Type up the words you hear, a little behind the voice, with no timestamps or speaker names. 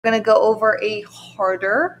going to go over a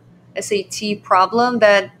harder SAT problem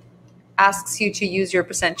that asks you to use your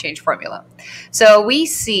percent change formula. So we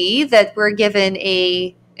see that we're given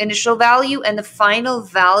a initial value and the final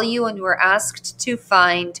value, and we're asked to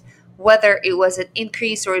find whether it was an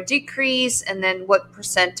increase or a decrease, and then what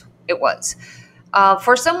percent it was.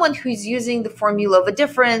 For someone who's using the formula of a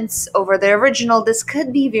difference over the original, this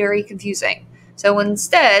could be very confusing. So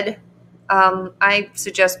instead, I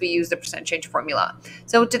suggest we use the percent change formula.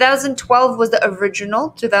 So 2012 was the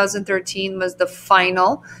original, 2013 was the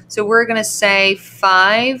final. So we're going to say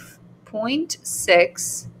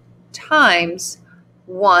 5.6 times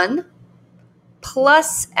 1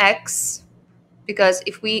 plus x, because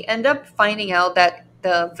if we end up finding out that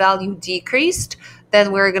the value decreased,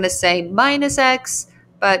 then we're going to say minus x,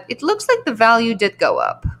 but it looks like the value did go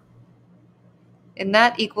up. And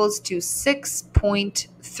that equals to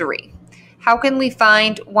 6.3. How can we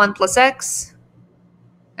find 1 plus x?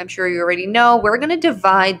 I'm sure you already know. We're going to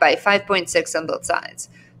divide by 5.6 on both sides.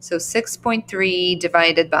 So 6.3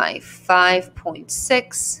 divided by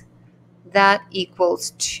 5.6, that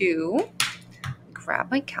equals to, grab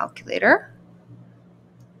my calculator.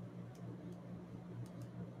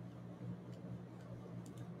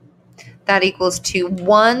 That equals to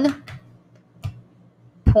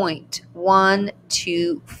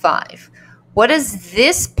 1.125. What does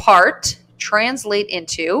this part translate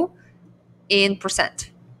into in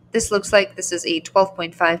percent? This looks like this is a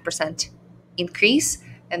 12.5% increase,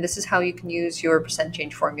 and this is how you can use your percent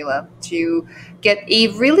change formula to get a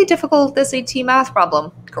really difficult SAT math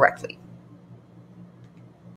problem correctly.